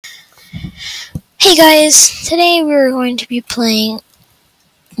Hey guys, today we're going to be playing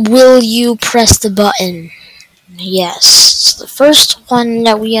Will You Press the Button? Yes, so the first one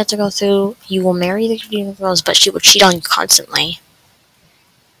that we have to go through, you will marry the girls, but she will cheat on you constantly.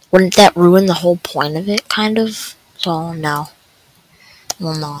 Wouldn't that ruin the whole point of it, kind of? So, no.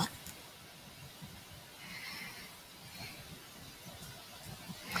 Will not.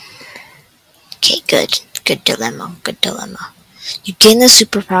 Okay, good. Good dilemma. You gain the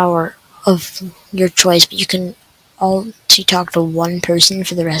superpower of your choice, but you can only talk to one person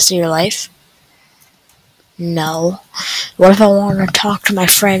for the rest of your life. No. What if I want to talk to my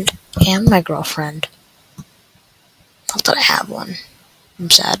friend and my girlfriend? Not that I have one. I'm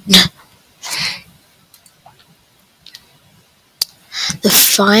sad. The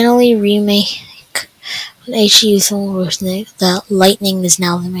finally remake with HU that Lightning is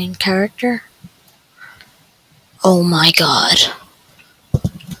now the main character. Oh my god.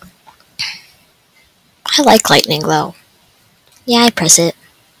 I like Lightning though. Yeah, I press it.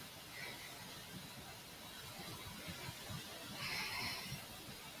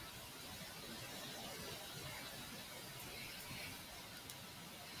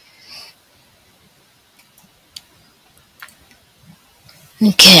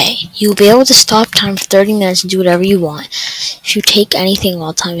 Okay, you'll be able to stop time for 30 minutes and do whatever you want. If you take anything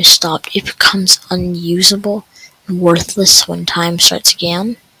while time is stopped, it becomes unusable and worthless when time starts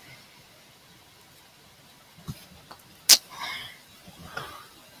again.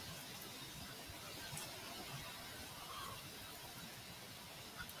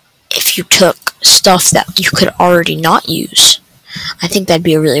 If you took stuff that you could already not use, I think that'd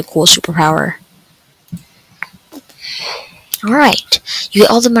be a really cool superpower. Alright, you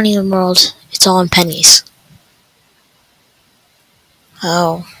get all the money in the world, it's all in pennies.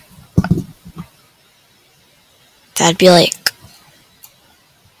 Oh. That'd be like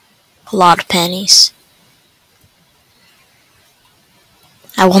a lot of pennies.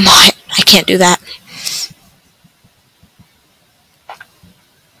 I will not. I can't do that.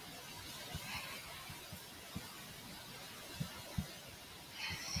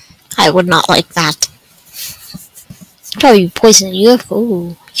 I would not like that. Probably poison you.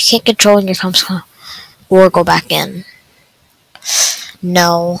 Ooh, you can't control when your comes or go back in.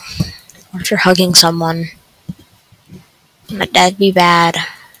 No. What if you're hugging someone? That'd be bad.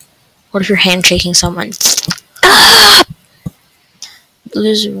 What if you're handshaking someone? Ah!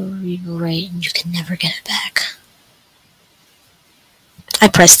 Lose right, and you can never get it back. I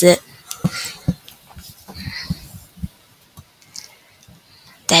pressed it.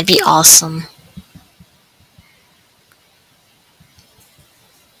 That'd be awesome.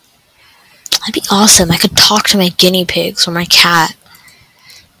 That'd be awesome. I could talk to my guinea pigs or my cat.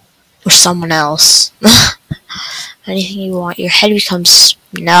 Or someone else. Anything you want. Your head becomes...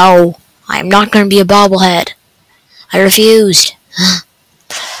 No. I'm not going to be a bobblehead. I refused.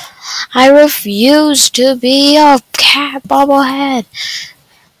 I refuse to be a cat bobblehead.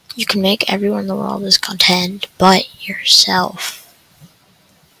 You can make everyone in the world is content but yourself.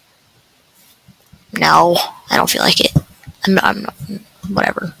 No. I don't feel like it. I'm not.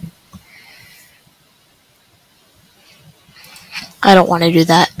 Whatever. I don't want to do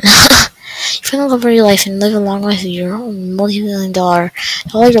that. You fall in love with your life and live a long life with your own multi-million-dollar.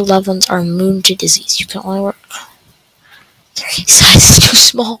 All your loved ones are immune to disease. You can only work. Their size is too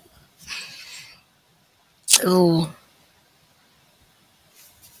small. Ooh.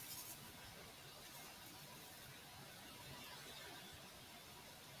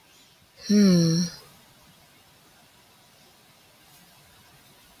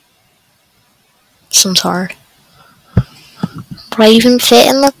 This one's hard. Would I even fit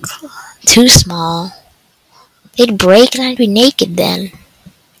in the... Too small. They'd break and I'd be naked then.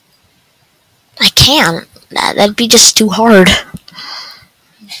 I can't. That'd be just too hard.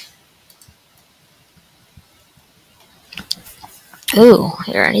 Ooh,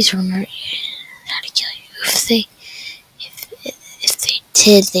 here I need to remember how to kill you. If they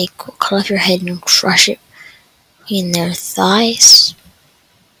did, they could cut off your head and crush it in their thighs.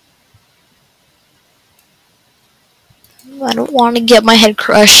 I don't want to get my head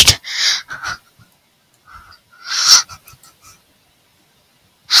crushed.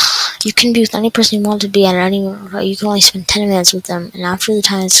 You can be with any person you want to be at any moment. You can only spend 10 minutes with them, and after the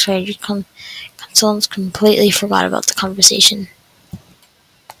time is expired, your consultants completely forgot about the conversation.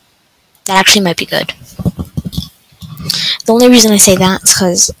 That actually might be good. The only reason I say that is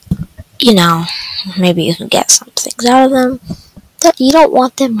because, you know, maybe you can get some things out of them that you don't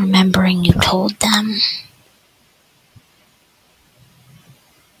want them remembering you told them.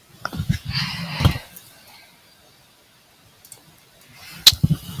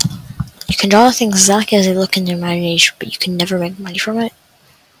 You can draw things exactly as they look in their imagination, but you can never make money from it.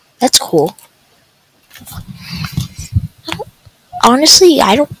 That's cool. Honestly,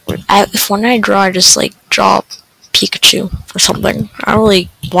 if when I draw, I just like draw Pikachu or something. I don't really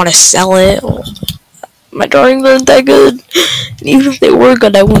want to sell it. My drawings aren't that good. And even if they were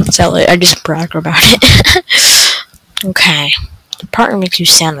good, I wouldn't sell it. I just brag about it. Okay. The partner makes you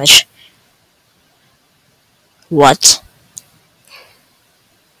sandwich. What?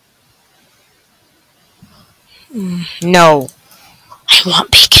 No. I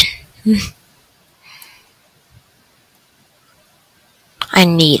want bacon. I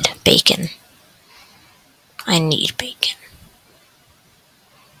need bacon. I need bacon.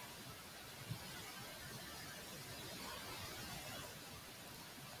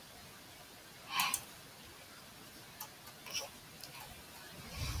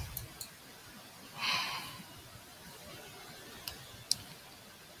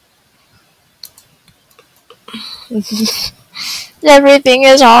 Everything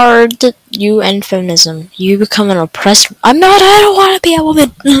is hard. You and feminism. You become an oppressed. I'm not. I don't want to be a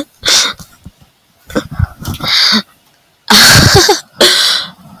woman.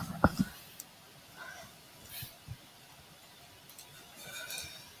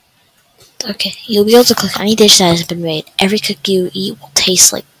 Okay, you'll be able to click any dish that has been made. Every cookie you eat will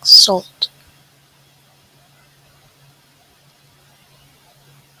taste like salt.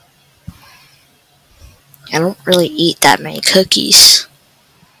 I don't really eat that many cookies.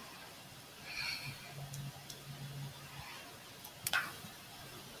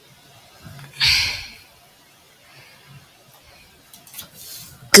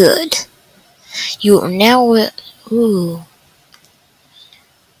 Good. You are now. Ooh.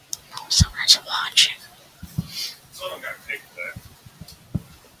 Someone's watching.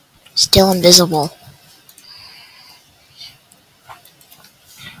 Still invisible.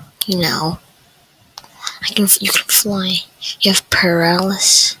 You know. You can fly. You have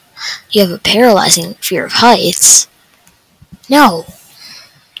paralysis. You have a paralyzing fear of heights. No.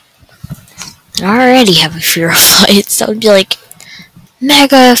 I already have a fear of heights. That would be like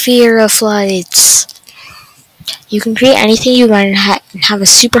mega fear of flights. You can create anything you want and have a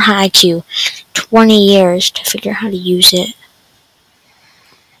super high IQ. 20 years to figure out how to use it.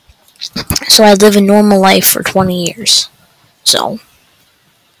 So I live a normal life for 20 years. So.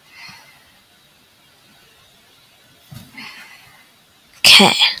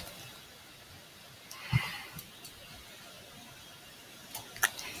 Okay.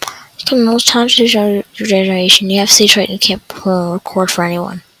 You can most times to your generation. You have stage fright and you can't record for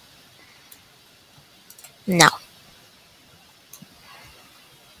anyone. No.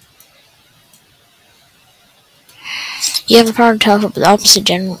 You have the power to teleport with the opposite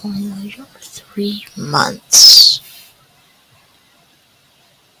gender only for 3 months.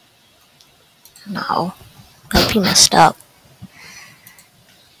 No. That'd be messed up.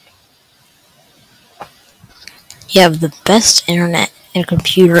 You have the best internet and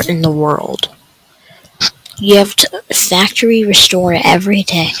computer in the world. You have to factory restore it every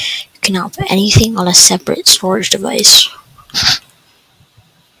day. You cannot put anything on a separate storage device.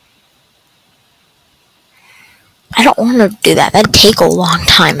 I don't want to do that. That'd take a long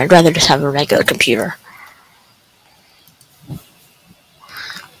time. I'd rather just have a regular computer.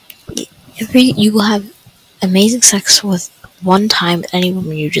 You will have amazing sex with one time with any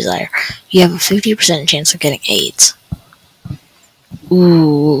woman you desire. You have a 50% chance of getting AIDS.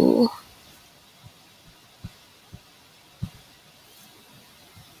 Ooh.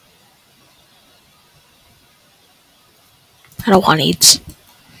 I don't want AIDS.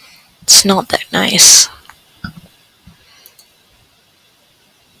 It's not that nice.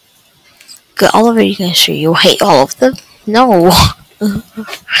 Good, all of it you can show. You hate all of them? No.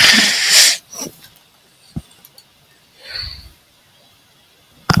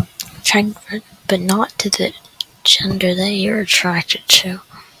 Trying, but not to the gender that you're attracted to.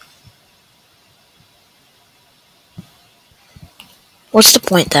 What's the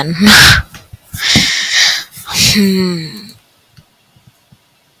point then?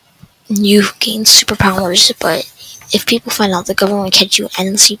 You gain superpowers, but if people find out, the government will catch you and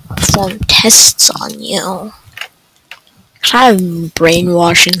endlessly perform tests on you. Kind of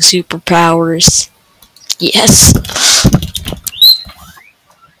brainwashing superpowers. Yes.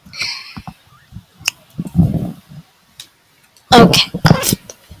 Okay.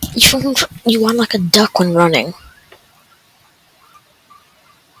 You want like a duck when running.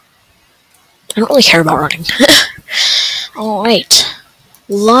 I don't really care about running. Alright.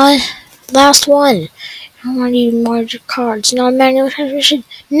 Last one. I want to use more cards. Not manual transmission.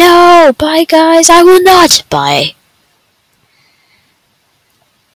 No! Bye, guys. I will not. Bye.